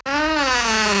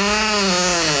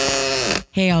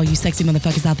Hey, all you sexy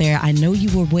motherfuckers out there. I know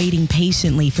you were waiting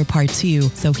patiently for part 2.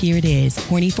 So here it is.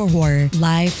 Horny for Horror,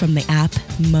 live from the app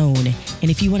Moan.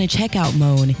 And if you want to check out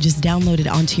Moan, just download it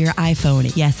onto your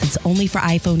iPhone. Yes, it's only for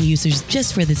iPhone users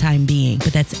just for the time being.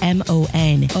 But that's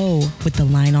MONO with the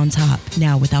line on top.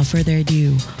 Now, without further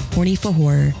ado, Horny for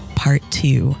Horror, part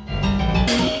 2.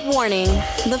 Warning,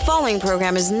 the following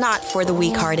program is not for the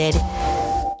weak-hearted.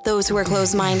 Those who are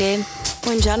closed-minded,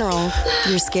 or in general,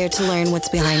 you're scared to learn what's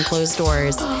behind closed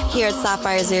doors. Here at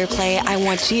Sapphire's Earplay, I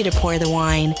want you to pour the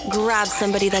wine, grab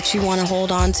somebody that you want to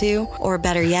hold on to, or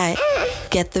better yet,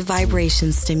 get the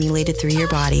vibrations stimulated through your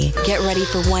body. Get ready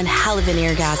for one hell of an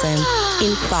orgasm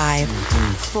in 5,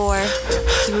 4,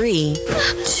 3,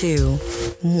 2,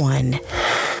 1.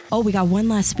 Oh, we got one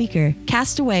last speaker.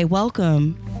 Castaway,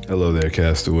 welcome. Hello there,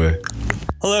 Castaway.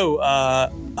 Hello,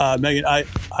 Megan. I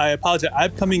apologize.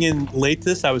 I'm coming in late to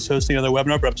this. I was hosting another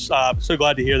webinar, but I'm so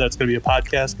glad to hear that it's going to be a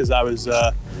podcast because I was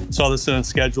saw this in a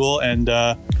schedule, and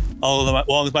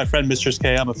along with my friend Mistress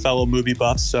K, I'm a fellow movie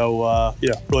buff, so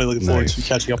really looking forward to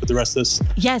catching up with the rest of this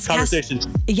conversation.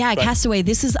 Castaway.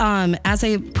 This is as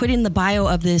I put in the bio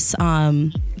of this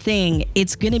thing,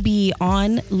 it's going to be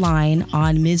online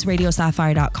on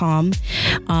MsRadioSapphire.com.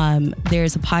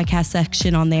 There's a podcast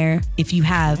section on there. If you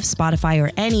have Spotify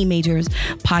or any major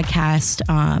podcast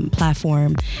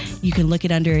platform, you can look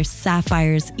it under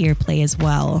Sapphire's Earplay as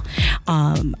well.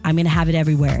 I'm going to have it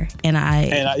everywhere. And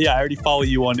I already follow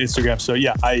you on Instagram. So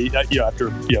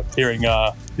after hearing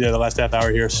the last half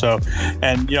hour here, so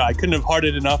I couldn't have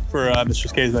hearted enough for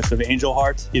Mistress K's mention of Angel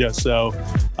Heart. So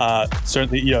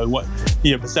certainly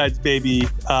besides Baby,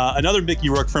 another Mickey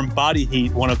Rourke from Body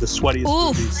Heat, one of the sweatiest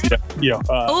movies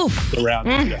around.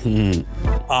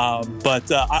 But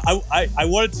I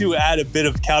wanted to add a bit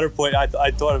of counterpoint.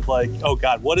 I thought of oh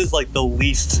God, what is the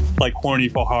least horny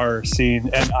for horror scene?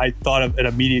 And I thought of an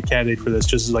immediate candidate for this,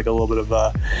 just as a little bit of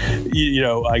I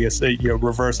guess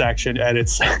reverse action. And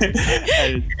it's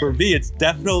and for me, it's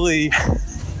definitely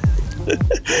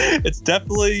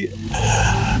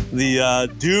the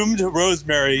doomed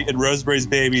Rosemary in Rosemary's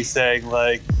Baby saying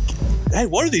hey,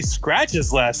 what are these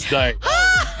scratches last night?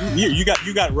 You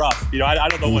got rough. I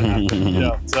don't know what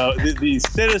happened. So the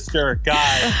sinister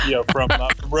guy, from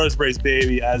Rosemary's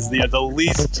Baby as the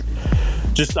least.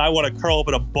 Just I want to curl up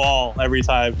in a ball every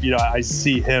time I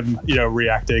see him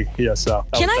reacting. So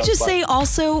can I just say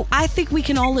also, I think we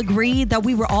can all agree that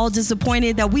we were all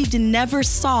disappointed that we never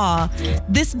saw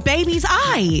this baby's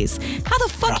eyes. How the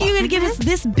fuck are you gonna give us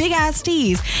this big ass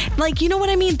tease? You know what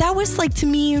I mean? That was to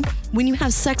me when you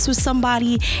have sex with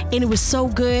somebody and it was so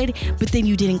good, but then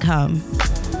you didn't come.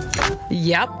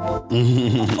 Yep.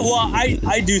 Well,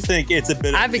 I do think it's a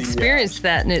bit. I've experienced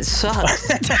that, and it sucks.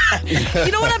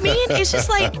 You know what I mean? It's just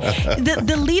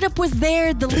the lead up was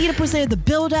there. The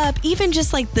build up, even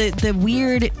just the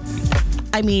weird.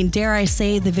 I mean, dare I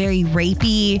say, the very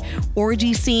rapey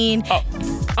orgy scene.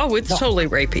 Oh, it's totally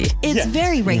rapey. It's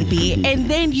very rapey. And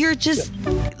then you're just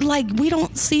we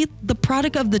don't see the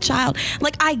product of the child.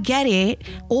 I get it.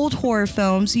 Old horror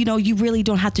films, you really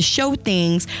don't have to show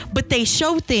things, but they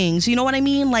show things. You know what I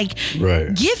mean? Right.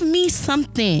 Give me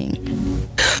something.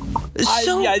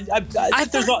 It's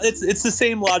the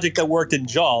same logic that worked in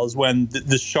Jaws when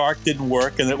the shark didn't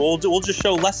work, and we'll just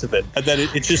show less of it, and then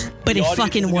it just. But it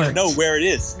fucking worked. Know where it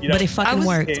is. But it fucking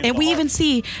worked, and we even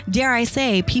see. Dare I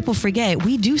say, people forget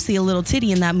we do see a little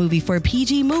titty in that movie for a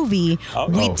PG movie.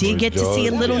 We did get to see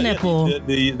a little nipple.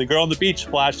 The girl on the beach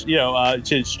flash. string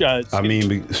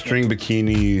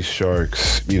bikini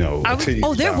sharks.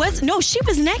 There was no. She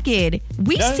was naked.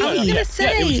 We see. I was gonna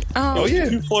say.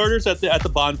 Two flirters at the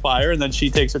bonfire, and then she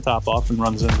takes her top off and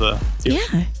runs into the.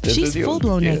 She's full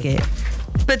blown naked.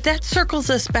 But that circles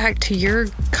us back to your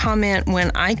comment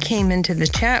when I came into the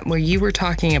chat where you were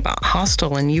talking about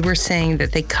Hostel and you were saying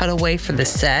that they cut away for the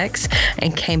sex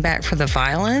and came back for the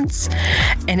violence.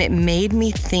 And it made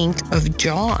me think of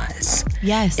Jaws.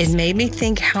 Yes. It made me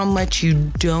think how much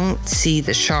you don't see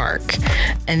the shark.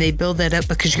 And they build that up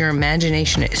because your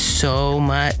imagination is so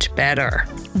much better.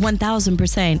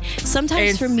 1000%.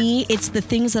 Sometimes for me, it's the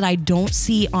things that I don't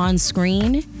see on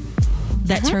screen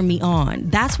that turn me on.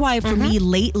 That's why for me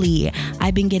lately,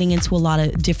 I've been getting into a lot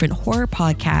of different horror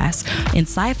podcasts and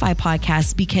sci-fi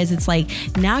podcasts because it's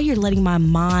now you're letting my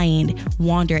mind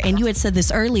wander. And you had said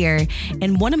this earlier,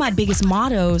 and one of my biggest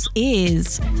mottos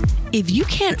is, if you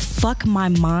can't fuck my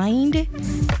mind,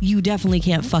 you definitely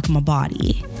can't fuck my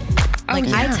body.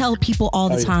 I tell people all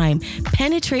the time,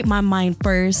 penetrate my mind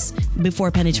first before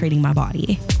penetrating my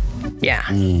body. Yeah.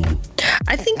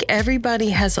 I think everybody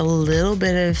has a little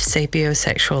bit of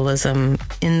sapiosexualism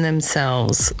in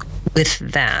themselves with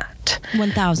that.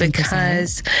 1000%.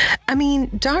 Because, I mean,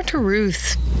 Dr.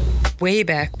 Ruth, way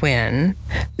back when,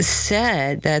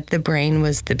 said that the brain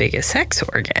was the biggest sex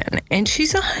organ. And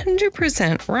she's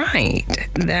 100% right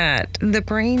that the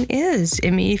brain is.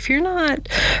 I mean, if you're not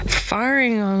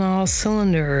firing on all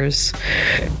cylinders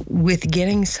with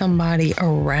getting somebody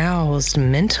aroused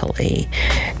mentally,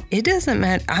 it doesn't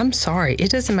matter. I'm sorry.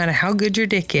 It doesn't matter how good your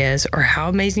dick is or how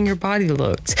amazing your body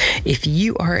looks. If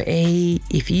you are a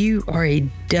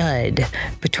dud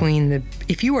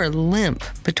if you are limp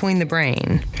between the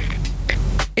brain,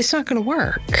 it's not going to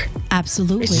work.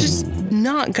 Absolutely. It's just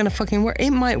not going to fucking work.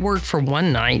 It might work for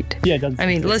one night. Yeah, it doesn't. I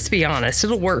mean, let's be honest.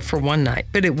 It'll work for one night,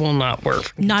 but it will not work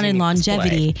for not in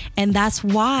longevity. Display. And that's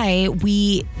why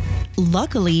we,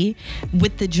 luckily,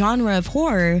 with the genre of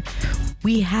horror,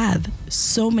 we have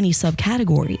so many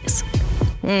subcategories.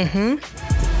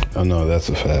 Mm-hmm. Oh, no, that's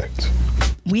a fact.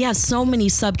 We have so many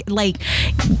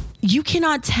you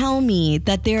cannot tell me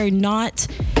that there are not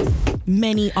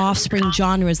many offspring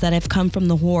genres that have come from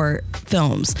the horror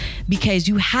films, because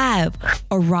you have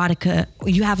erotic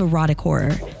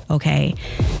horror, okay?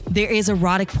 There is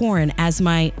erotic porn, as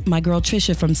my girl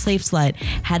Trisha from Slave Slut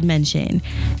had mentioned.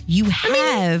 You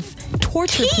have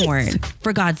torture porn,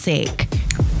 for God's sake.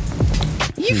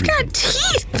 You've got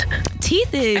teeth.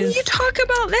 Teeth is... I mean, you talk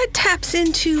about that taps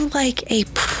into like a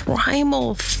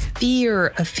primal fear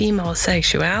of female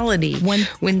sexuality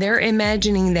when they're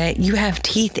imagining that you have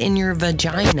teeth in your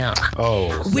vagina.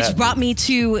 Which brought me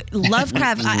to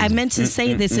Lovecraft. I meant to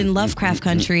say this in Lovecraft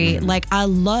Country. Like, I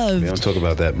loved... We don't talk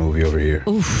about that movie over here.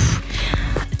 Oof.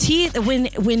 Teeth, when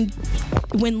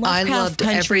Lovecraft I loved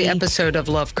Country, every episode of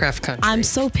Lovecraft Country. I'm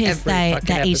so pissed that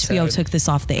HBO took this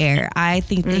off the air. I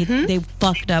think they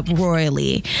fucked up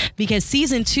royally, because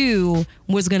season 2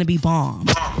 was going to be bomb.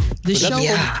 The show...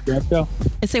 Yeah.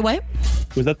 Say what?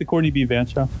 Was that the Courtney B.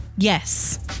 Vance show?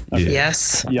 Yes. Okay.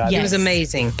 Yes. Yeah. It was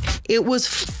amazing. It was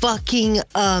fucking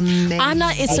amazing.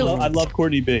 I love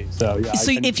Courtney B. So yeah.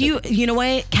 So if you know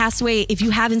what, Castaway, if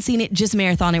you haven't seen it, just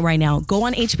marathon it right now. Go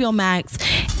on HBO Max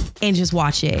and just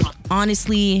watch it.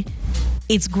 Honestly,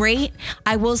 it's great.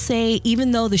 I will say,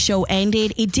 even though the show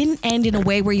ended, it didn't end in a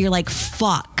way where you're like,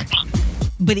 fuck.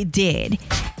 But it did.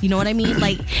 You know what I mean?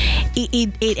 Like,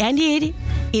 it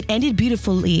ended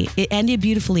beautifully. It ended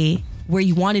beautifully where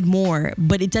you wanted more,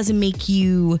 but it doesn't make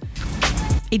you...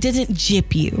 It doesn't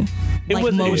jip you. It like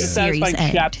was most a satisfying series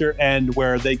end. chapter end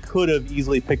where they could have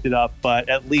easily picked it up, but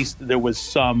at least there was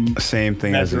some... Same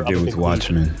thing as it did with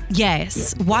Watchmen.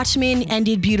 Yes. Yeah. Watchmen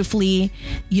ended beautifully.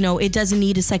 You know, it doesn't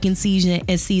need a second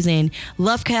season.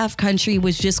 Lovecraft Country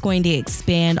was just going to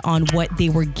expand on what they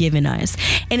were giving us.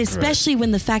 And especially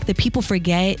when the fact that people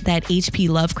forget that H.P.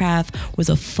 Lovecraft was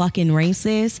a fucking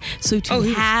racist. So to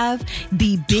have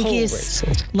the biggest,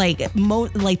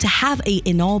 to have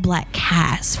an all-black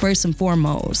cast, first and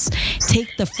foremost,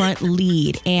 take the front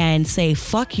lead and say,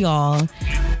 fuck y'all,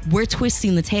 we're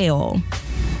twisting the tail.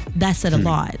 That said a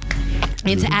lot.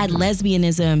 And to add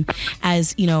lesbianism,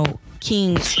 as you know,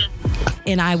 King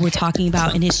and I were talking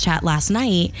about in his chat last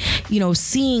night, you know,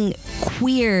 seeing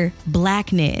queer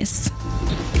blackness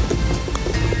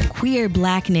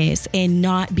and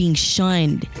not being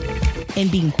shunned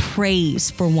and being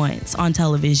praised for once on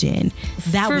television.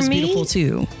 That was beautiful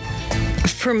too.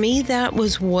 For me, that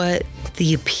was what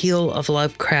the appeal of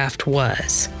Lovecraft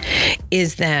was,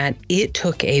 is that it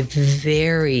took a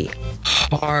very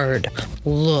hard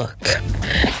look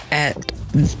at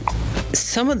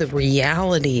some of the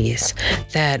realities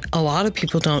that a lot of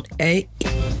people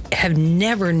have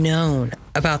never known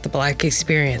about the Black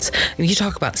experience. I mean, you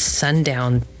talk about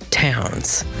sundown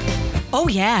towns. Oh,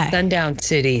 yeah. Sundown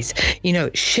cities, you know,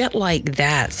 shit like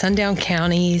that. Sundown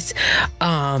counties,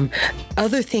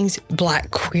 other things,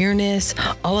 Black queerness,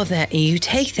 all of that. And you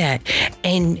take that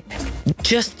and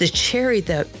just the cherry,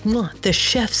 the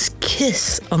chef's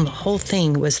kiss on the whole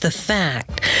thing was the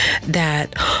fact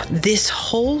that this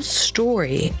whole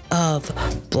story of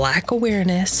Black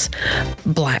awareness,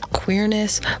 Black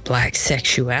queerness, Black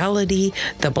sexuality,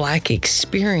 the Black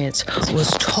experience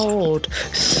was told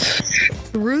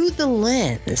through the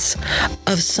lens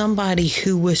of somebody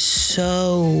who was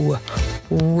so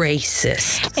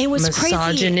racist, it was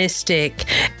misogynistic,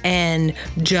 crazy. And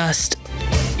just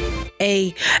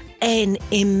an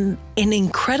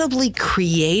incredibly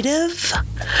creative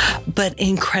but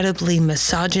incredibly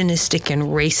misogynistic and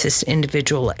racist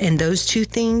individual, and those two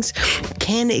things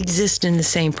can exist in the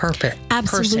same person.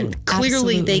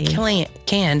 Clearly they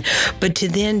can, but to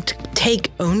then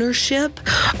take ownership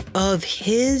of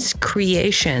his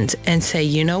creations and say,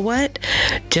 you know what?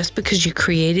 Just because you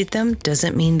created them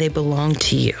doesn't mean they belong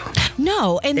to you.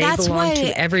 No, and they that's belong why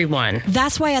to everyone.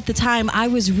 That's why at the time I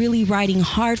was really riding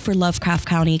hard for Lovecraft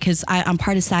Country, because I'm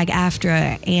part of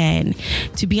SAG-AFTRA, and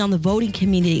to be on the voting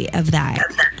committee of that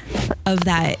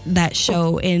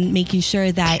show and making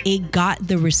sure that it got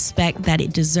the respect that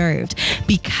it deserved,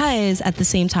 because at the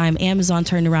same time Amazon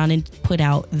turned around and put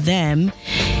out Them,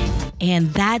 and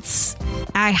that's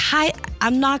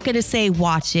I'm not gonna say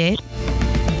watch it.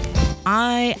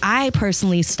 I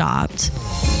personally stopped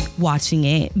watching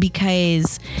it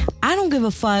because I don't give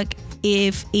a fuck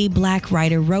if a black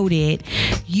writer wrote it.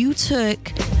 You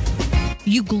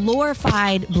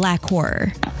glorified black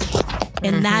horror.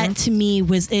 And that to me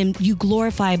was, you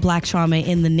glorify black trauma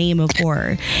in the name of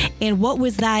horror. And what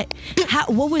was that?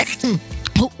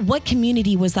 What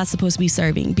community was that supposed to be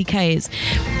serving? Because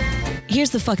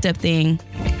here's the fucked up thing.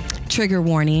 Trigger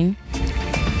warning.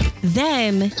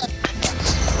 Them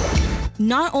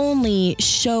not only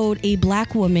showed a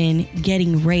black woman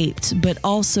getting raped, but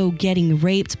also getting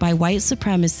raped by white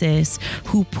supremacists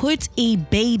who put a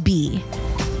baby,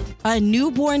 a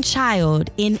newborn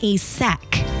child, in a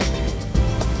sack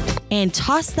and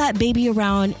toss that baby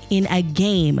around in a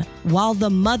game while the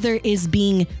mother is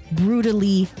being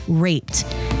brutally raped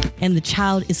and the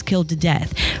child is killed to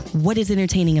death. What is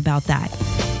entertaining about that?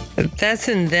 That's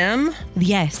in Them?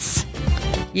 Yes.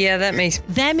 Yeah, that makes...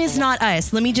 Them is not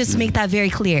us. Let me just make that very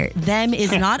clear. Them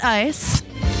is not us.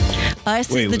 Us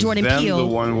is the Jordan Peele. The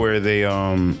one where they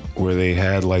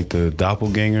had like the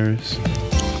doppelgangers?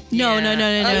 No.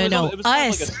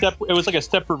 Us. It was like a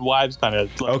Stepford Wives kind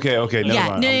of. Okay.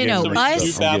 Yeah, no.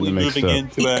 Us. Moving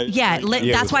into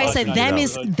it. That's why I said them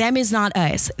is not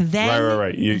us. Them,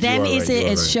 right. Them is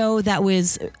a show that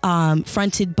was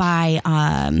fronted by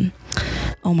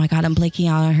oh my God, I'm blanking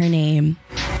out on her name.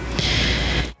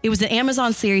 It was an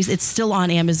Amazon series. It's still on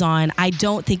Amazon. I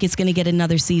don't think it's going to get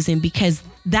another season because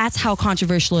that's how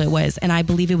controversial it was. And I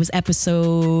believe it was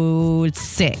episode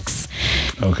 6.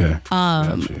 Okay.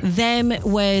 Them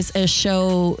was a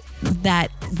show that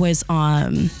was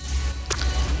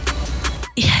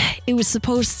it was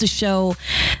supposed to show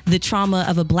the trauma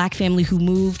of a black family who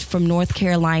moved from North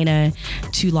Carolina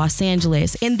to Los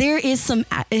Angeles. And there is some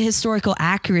historical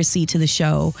accuracy to the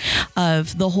show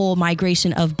of the whole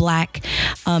migration of black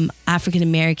African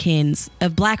Americans,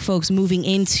 of black folks moving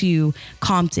into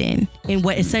Compton in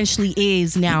what essentially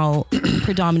is now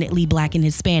predominantly black and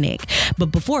Hispanic.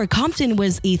 But before, Compton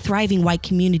was a thriving white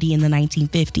community in the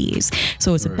 1950s.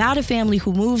 So it's about a family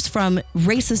who moves from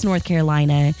racist North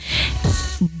Carolina,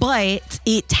 but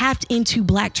it tapped into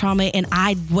black trauma, and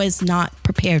I was not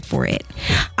prepared for it.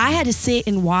 I had to sit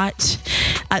and watch,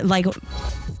 like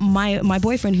my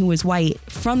boyfriend, who was white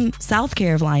from South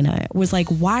Carolina, was like,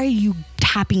 why are you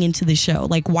tapping into the show?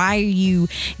 Like, why are you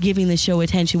giving the show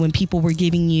attention when people were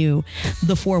giving you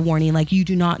the forewarning, like, you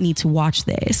do not need to watch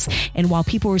this? And while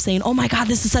people were saying, oh my God,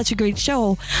 this is such a great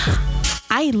show,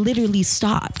 I literally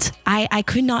stopped. I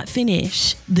could not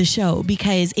finish the show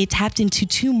because it tapped into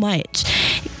too much.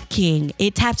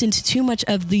 It tapped into too much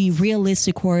of the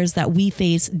realistic horrors that we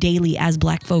face daily as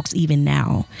black folks even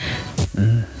now.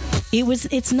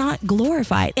 It's not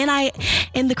glorified.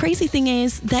 And the crazy thing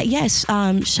is that yes,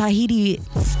 Shahidi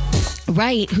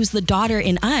Wright, who's the daughter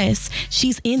in Us,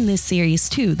 she's in this series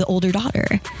too, the older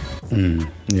daughter.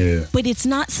 Yeah. But it's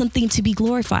not something to be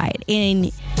glorified.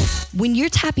 And when you're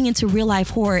tapping into real life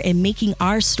horror and making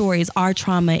our stories, our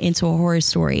trauma, into a horror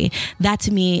story, that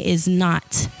to me is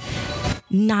not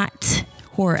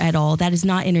horror at all. That is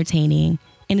not entertaining.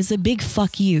 And it's a big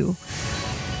fuck you.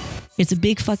 It's a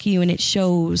big fuck you, and it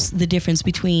shows the difference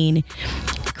between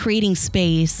creating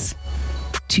space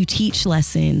to teach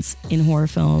lessons in horror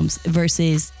films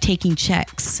versus taking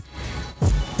checks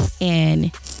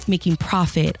and making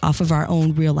profit off of our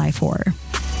own real life horror.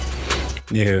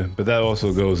 Yeah, but that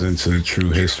also goes into the true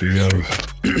history of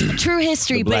true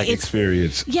history, the black but it's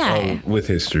experience. With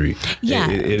history. Yeah,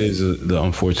 it is the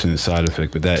unfortunate side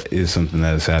effect, but that is something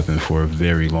that has happened for a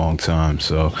very long time.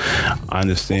 So I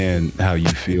understand how you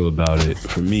feel about it.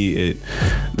 For me,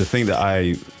 the thing that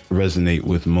I resonate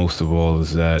with most of all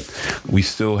is that we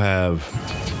still have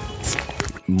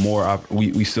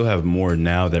we still have more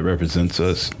now that represents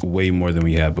us way more than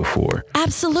we had before.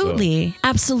 Absolutely.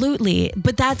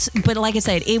 But like I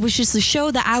said, it was just a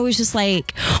show that I was just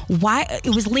like, why?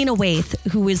 It was Lena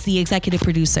Waithe who was the executive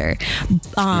producer.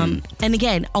 And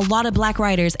again, a lot of black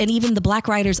writers and even the black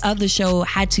writers of the show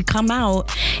had to come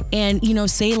out and,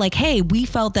 say like, hey, we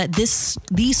felt that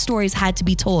these stories had to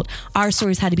be told. Our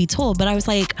stories had to be told. But I was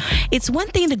like, it's one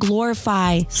thing to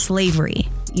glorify slavery.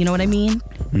 You know what I mean?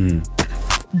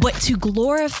 But to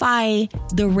glorify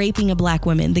the raping of black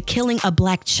women, the killing of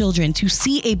black children, to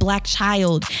see a black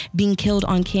child being killed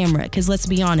on camera, because let's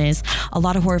be honest, a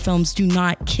lot of horror films do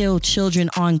not kill children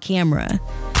on camera.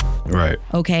 Right.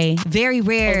 Okay. Very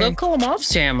rare. They'll kill them off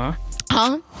camera.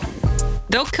 Huh?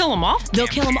 They'll kill them off camera. They'll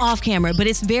kill them off camera, but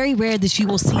it's very rare that you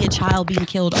will see a child being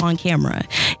killed on camera.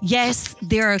 Yes,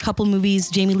 there are a couple movies,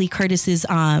 Jamie Lee Curtis's,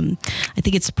 I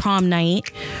think it's Prom Night,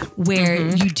 where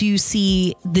you do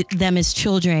see them as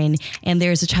children, and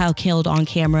there's a child killed on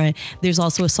camera. There's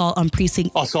also Assault on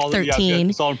Precinct 13.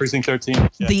 Assault on Precinct 13.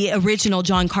 Yeah. The original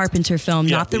John Carpenter film,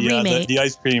 not the remake. The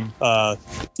ice cream.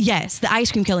 Yes, the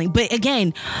ice cream killing. But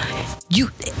again, you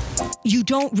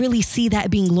don't really see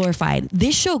that being glorified.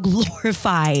 This show glorified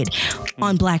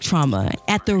on black trauma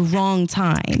at the wrong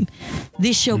time.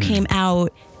 This show came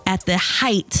out at the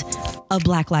height of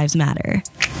Black Lives Matter.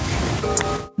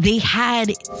 They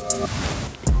had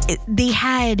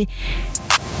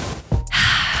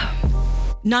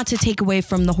not to take away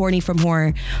from the horny from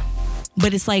horror,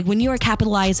 but it's like when you are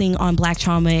capitalizing on black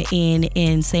trauma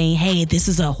and saying, hey, this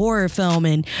is a horror film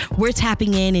and we're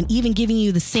tapping in and even giving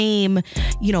you the same,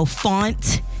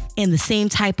 font and the same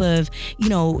type of,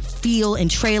 feel and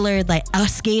trailer like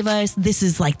Us gave us. This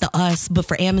is like the Us, but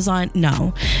for Amazon,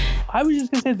 no. I was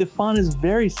just going to say the font is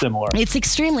very similar. It's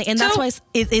extremely, and that's why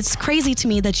it's crazy to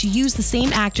me that you use the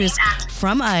same actress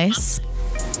from Us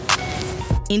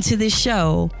into this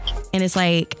show. And it's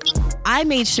like, I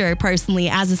made sure personally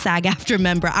as a SAG-AFTRA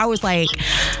member, I was like,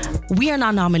 we are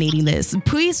not nominating this.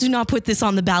 Please do not put this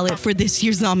on the ballot for this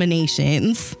year's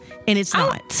nominations. And it's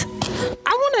not.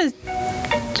 I want to...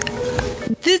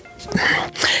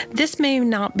 This may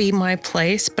not be my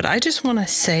place, but I just want to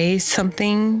say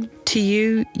something to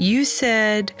you. You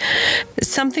said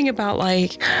something about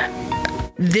like,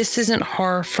 this isn't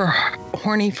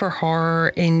horny for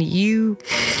horror, and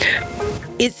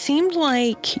it seemed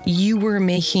like you were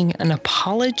making an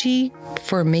apology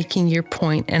for making your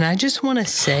point, and I just want to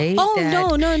say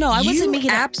that no, I wasn't making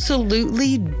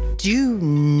absolutely do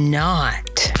not.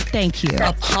 Thank you.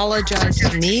 Apologize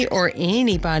to me or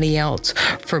anybody else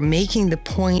for making the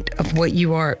point of what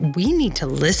you are. We need to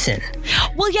listen.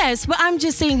 Well, yes, but I'm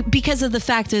just saying because of the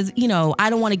fact is, I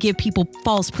don't want to give people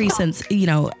false pretense,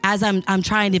 as I'm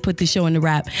trying to put the show in the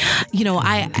wrap.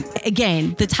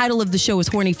 The title of the show is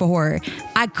Horny for Horror.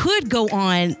 I could go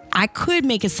on. I could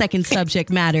make a second subject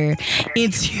matter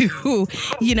into,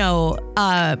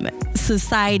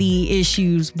 society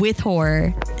issues with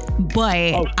horror.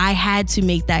 But I had to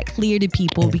make that clear to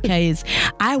people because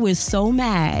I was so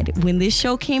mad when this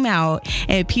show came out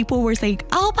and people were saying,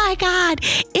 oh my God,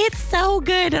 it's so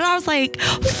good. And I was like,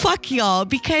 fuck y'all.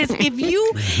 Because if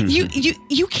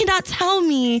you cannot tell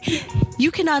me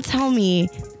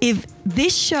if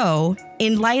this show,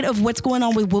 in light of what's going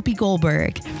on with Whoopi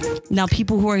Goldberg, now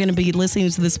people who are going to be listening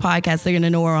to this podcast, they're going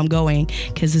to know where I'm going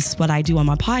because this is what I do on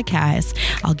my podcast.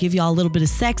 I'll give y'all a little bit of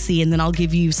sexy and then I'll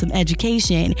give you some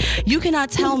education. You cannot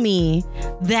tell me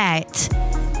that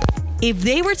if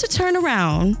they were to turn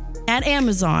around at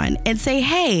Amazon and say,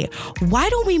 hey, why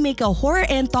don't we make a horror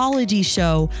anthology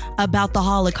show about the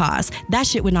Holocaust? That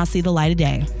shit would not see the light of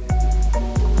day.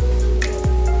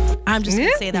 I'm just going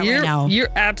to say that right now.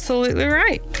 You're absolutely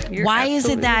right. Why is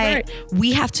it that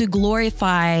we have to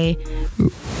glorify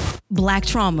black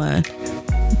trauma,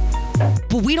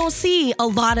 but we don't see a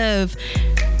lot of,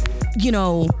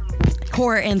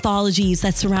 horror anthologies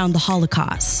that surround the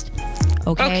Holocaust?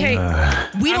 Okay.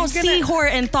 We don't see horror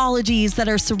anthologies that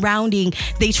are surrounding.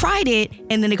 They tried it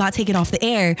and then it got taken off the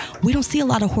air. We don't see a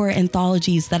lot of horror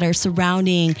anthologies that are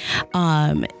surrounding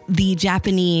the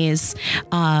Japanese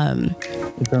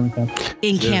encampments.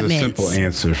 There's a simple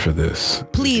answer for this.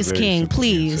 Please, King,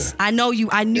 please. Answer.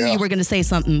 I knew you were going to say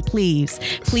something. Please,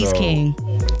 King.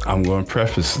 I'm going to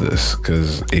preface this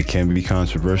because it can be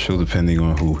controversial depending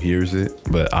on who hears it,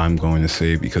 but I'm going to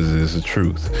say it because it is the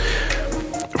truth.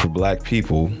 For black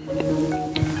people,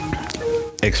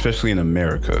 especially in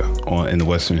America, in the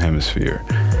Western Hemisphere,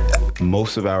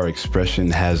 most of our expression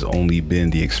has only been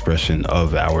the expression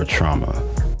of our trauma.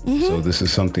 So this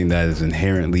is something that is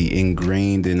inherently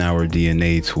ingrained in our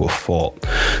DNA to a fault.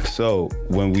 So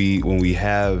when we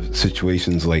have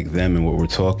situations like them and what we're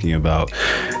talking about,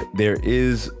 there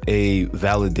is a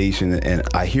validation, and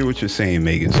I hear what you're saying,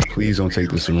 Megan, so please don't take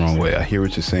this the wrong way. I hear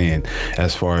what you're saying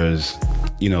as far as,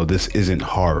 this isn't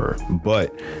horror,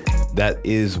 but that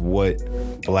is what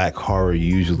Black horror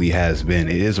usually has been.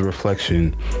 It is a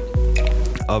reflection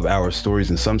of our stories,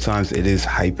 and sometimes it is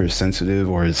hypersensitive,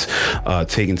 or it's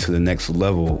taken to the next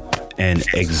level and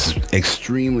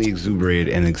extremely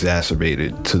exuberated and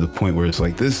exacerbated to the point where it's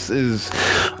like, this is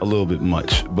a little bit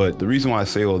much. But the reason why I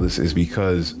say all this is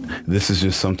because this is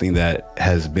just something that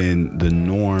has been the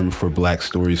norm for Black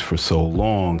stories for so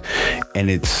long, and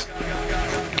it's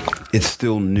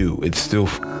still new. It's still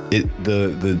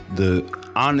the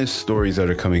honest stories that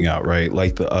are coming out, right?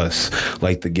 Like the Us,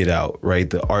 like the Get Out, right?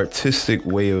 The artistic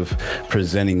way of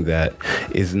presenting that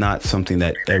is not something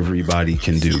that everybody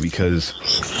can do, because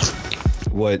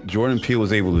what Jordan Peele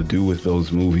was able to do with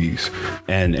those movies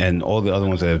and all the other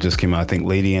ones that have just came out, I think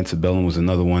Lady Antebellum was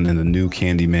another one, and the new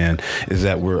Candyman, is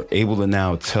that we're able to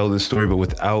now tell this story, but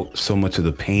without so much of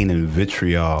the pain and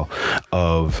vitriol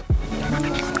of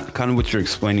kind of what you're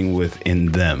explaining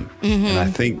within them. And I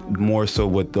think more so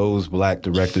what those Black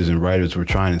directors and writers were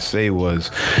trying to say was,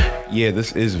 yeah,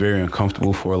 this is very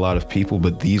uncomfortable for a lot of people,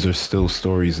 but these are still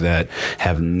stories that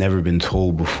have never been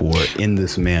told before in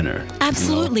this manner.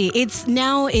 Absolutely. It's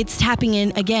tapping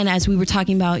in again, as we were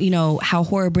talking about, how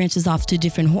horror branches off to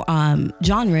different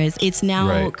genres. It's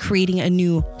now creating a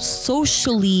new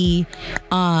socially,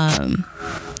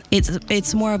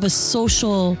 it's more of a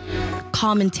social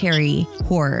commentary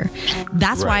horror.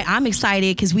 That's why I'm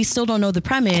excited, because we still don't know the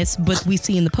premise, but we've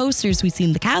seen the posters, we've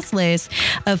seen the cast list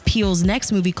of Peele's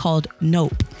next movie called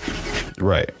Nope.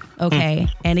 Right. Okay.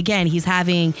 And again, he's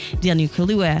having Daniel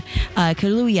Kaluuya,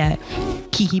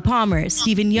 Keke Palmer,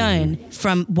 Steven Yeun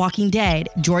from Walking Dead.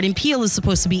 Jordan Peele is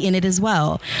supposed to be in it as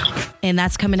well. And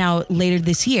that's coming out later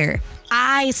this year.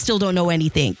 I still don't know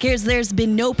anything, because there's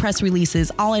been no press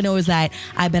releases. All I know is that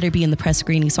I better be in the press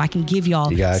screening so I can give y'all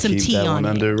some tea on it. You gotta keep that one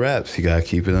under wraps. You gotta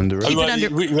keep it under wraps.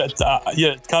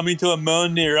 Coming to a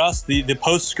moan near us, the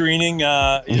post screening.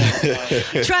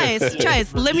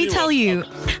 Trice. Let me tell you,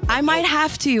 I might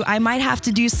have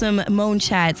to do some moan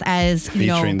chats as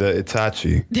featuring the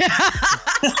Itachi.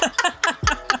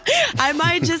 I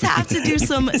might just have to do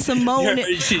some moan.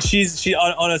 Yeah, she's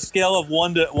on a scale of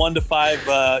 1 to 5,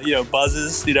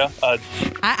 buzzes.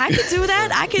 I could do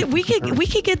that. We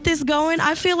could get this going.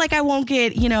 I feel like I won't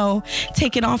get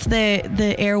taken off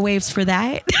the airwaves for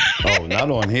that. Oh, not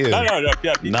on here. No,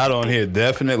 yeah. Not on here.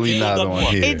 Definitely not on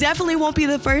here. It definitely won't be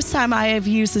the first time I have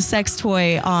used a sex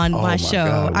toy on my show.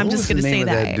 God. I'm just gonna say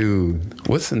that. Dude,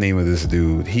 what's the name of this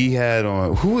dude? He had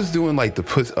on, who was doing like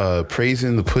the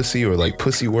praising the pussy, or like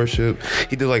pussy worship.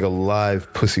 He did like a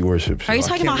live pussy worship show. Are you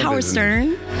talking about Howard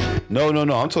Stern? No.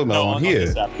 I'm talking about on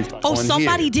here.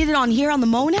 Somebody did it on here on the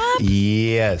Moan app?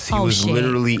 Yes. He was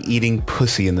literally eating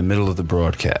pussy in the middle of the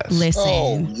broadcast. Listen.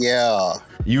 Oh, yeah.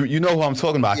 You know who I'm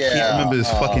talking about. I can't remember his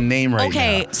fucking name right now.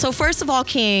 Okay, so first of all,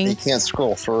 King. You can't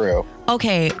scroll through.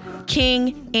 Okay,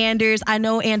 King, Anders. I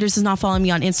know Anders is not following me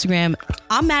on Instagram.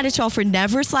 I'm mad at y'all for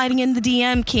never sliding in the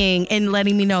DM, King, and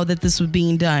letting me know that this was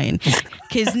being done.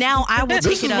 Because now I will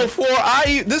take it up.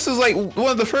 This is like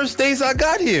one of the first days I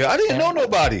got here. I didn't know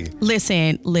nobody.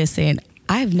 Listen.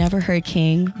 I've never heard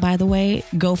King, by the way,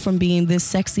 go from being this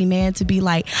sexy man to be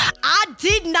like, I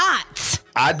did not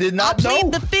know. I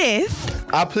plead the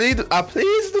fifth. I plead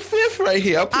the fifth right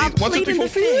here. I plead 1, 2, 3, 4,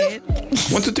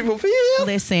 5. 1, 2, 3, 4, 5.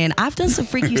 Listen, I've done some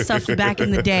freaky stuff back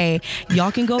in the day.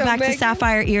 Y'all can go back to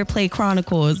Sapphire Earplay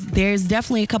Chronicles. There's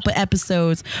definitely a couple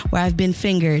episodes where I've been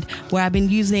fingered, where I've been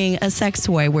using a sex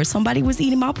toy, where somebody was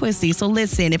eating my pussy. So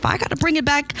listen, if I gotta bring it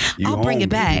back, I'll bring it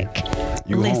back.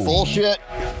 Listen. Bullshit.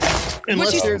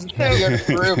 Unless there's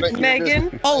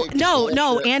Megan? Oh,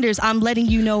 no, Anders, I'm letting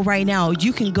you know right now.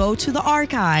 You can go to the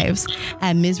archives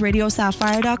at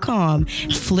MsRadioSapphire.com,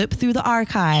 flip through the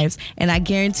archives, and I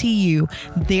guarantee you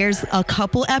there's a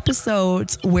couple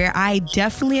episodes where I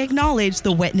definitely acknowledge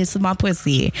the wetness of my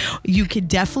pussy. You could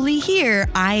definitely hear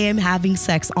I am having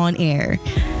sex on air.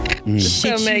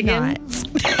 So Megan,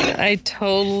 I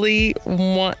totally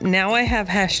want, now I have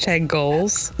hashtag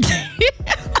goals.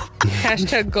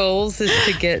 Hashtag goals is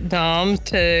to get Dom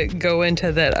to go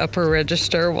into that upper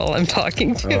register while I'm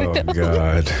talking to him. Oh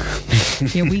God.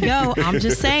 Here we go. I'm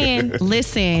just saying.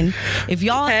 Listen, if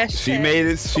y'all She made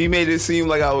it seem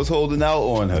like I was holding out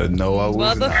on her. No, I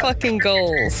was not. Motherfucking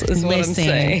goals is what I'm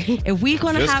saying. If we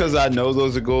gonna Just have, because I know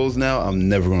those are goals now, I'm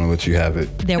never gonna let you have it.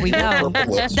 there we go.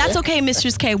 That's okay,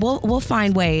 Mistress K. We'll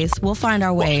find ways. We'll find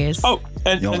our ways. Oh,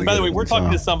 and You only by the get way, it we're one talking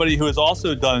time. to somebody who has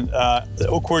also done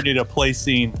coordinated a play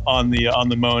scene on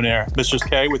the Moan Air, Mistress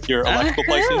K, with your electrical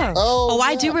play scene. Oh,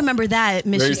 I do remember that,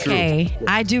 Mistress Very K.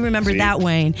 I do remember that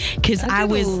one because I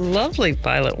did was. a lovely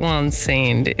Violet Wand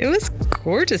scene. It was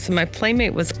gorgeous, and my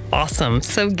playmate was awesome,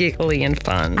 so giggly and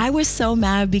fun. I was so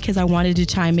mad because I wanted to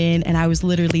chime in and I was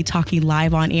literally talking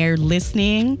live on air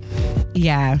listening.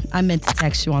 Yeah, I meant to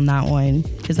text you on that one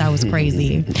because that was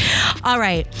crazy. All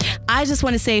right. I just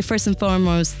want to say, first and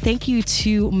foremost, thank you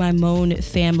to my Moan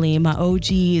family, my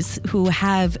OGs who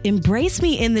have embraced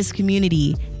me in this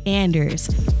community. Anders,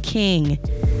 King,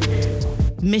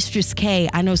 Mistress K.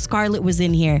 I know Scarlett was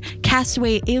in here.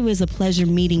 Castaway, it was a pleasure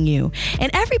meeting you. And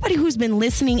everybody who's been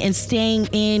listening and staying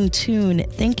in tune,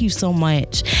 thank you so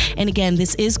much. And again,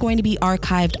 this is going to be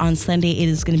archived on Sunday. It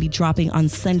is going to be dropping on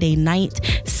Sunday night,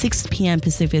 6 p.m.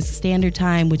 Pacific Standard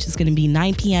Time, which is going to be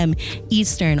 9 p.m.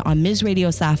 Eastern on Ms. Radio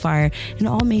Sapphire and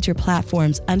all major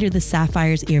platforms under the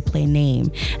Sapphire's Earplay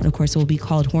name. And of course, it will be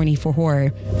called Horny for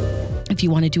Horror if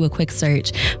you want to do a quick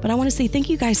search. But I want to say thank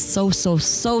you guys so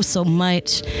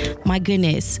much. My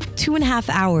goodness, 2.5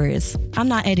 hours. I'm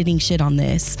not editing shit on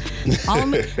this.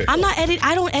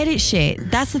 I don't edit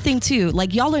shit. That's the thing too.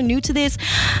 Like, y'all are new to this,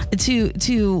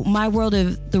 to my world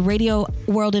of the radio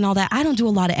world and all that. I don't do a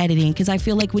lot of editing because I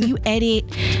feel like when you edit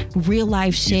real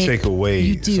life shit, You take away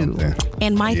you do. something.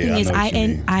 And my thing is,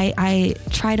 I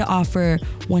try to offer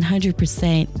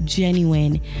 100%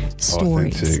 genuine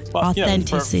stories,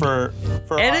 authenticity. For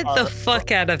Edit the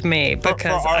fuck out of me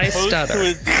because I stutter. Who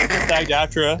is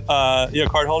SAG-AFTRA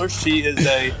card holder? She is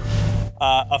a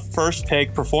first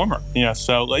take performer.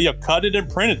 So cut it and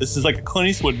print it. This is like a Clint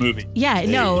Eastwood movie. Yeah,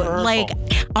 no, like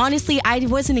honestly, I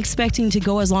wasn't expecting to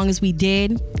go as long as we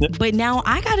did, but now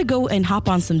I gotta go and hop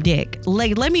on some dick.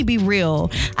 Like, let me be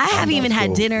real. I haven't even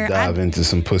had dinner. Dive into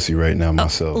some pussy right now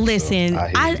myself. Listen,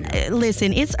 so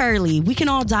listen. It's early. We can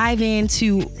all dive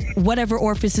into whatever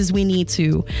orifices we need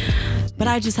to. But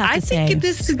I just have to say,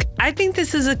 I think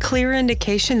this is a clear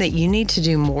indication that you need to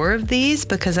do more of these,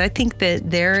 because I think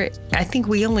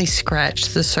we only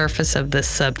scratched the surface of this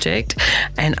subject,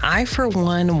 and I, for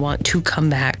one, want to come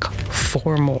back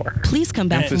for more. Please come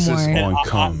back for more. On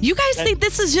come. You guys think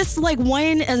this is just like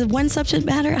one subject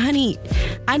matter? Honey,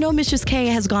 I know Mistress K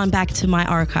has gone back to my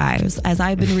archives as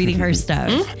I've been reading her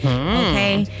stuff.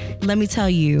 Okay? Let me tell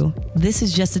you, this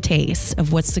is just a taste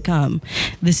of what's to come.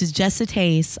 This is just a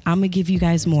taste. I'm going to give you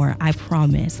guys more. I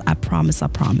promise. I promise. I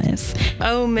promise.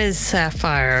 Oh, Ms.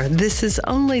 Sapphire, this is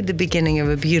only the beginning of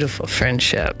a beautiful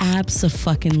friendship.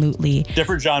 Abso-fucking-lutely.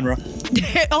 Different genre.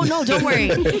 Oh, no, don't worry.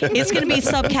 It's going to be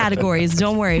subcategories.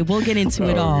 Don't worry. We'll get into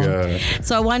it all. God.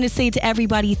 So I want to say to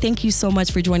everybody, thank you so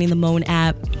much for joining the Moan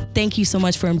app. Thank you so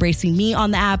much for embracing me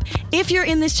on the app. If you're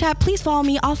in this chat, please follow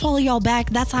me. I'll follow y'all back.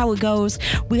 That's how it goes.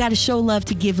 We got to show love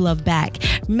to give love back.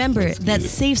 Remember that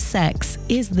safe sex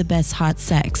is the best hot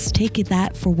sex. Take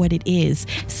that for what it is.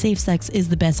 Safe sex is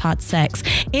the best hot sex.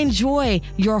 Enjoy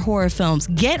your horror films.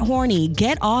 Get horny.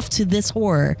 Get off to this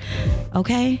horror.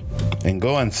 Okay? And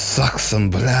go and suck some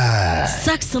blood.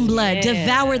 Suck some blood. Yeah.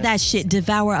 Devour that shit.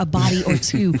 Devour a body or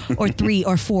 2 or 3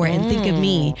 or 4. And think of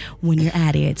me when you're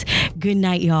at it. Good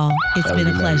night, y'all. It's been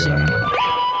a pleasure.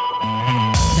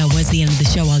 That was the end of the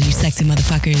show, all you sexy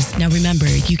motherfuckers. Now remember,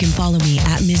 you can follow me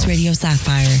at Ms. Radio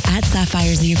Sapphire, at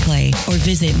Sapphire's Earplay, or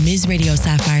visit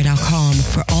MsRadioSapphire.com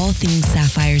for all things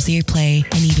Sapphire's Earplay,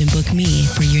 and even book me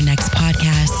for your next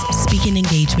podcast, speaking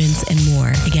engagements, and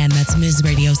more. Again, that's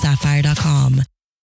MsRadioSapphire.com.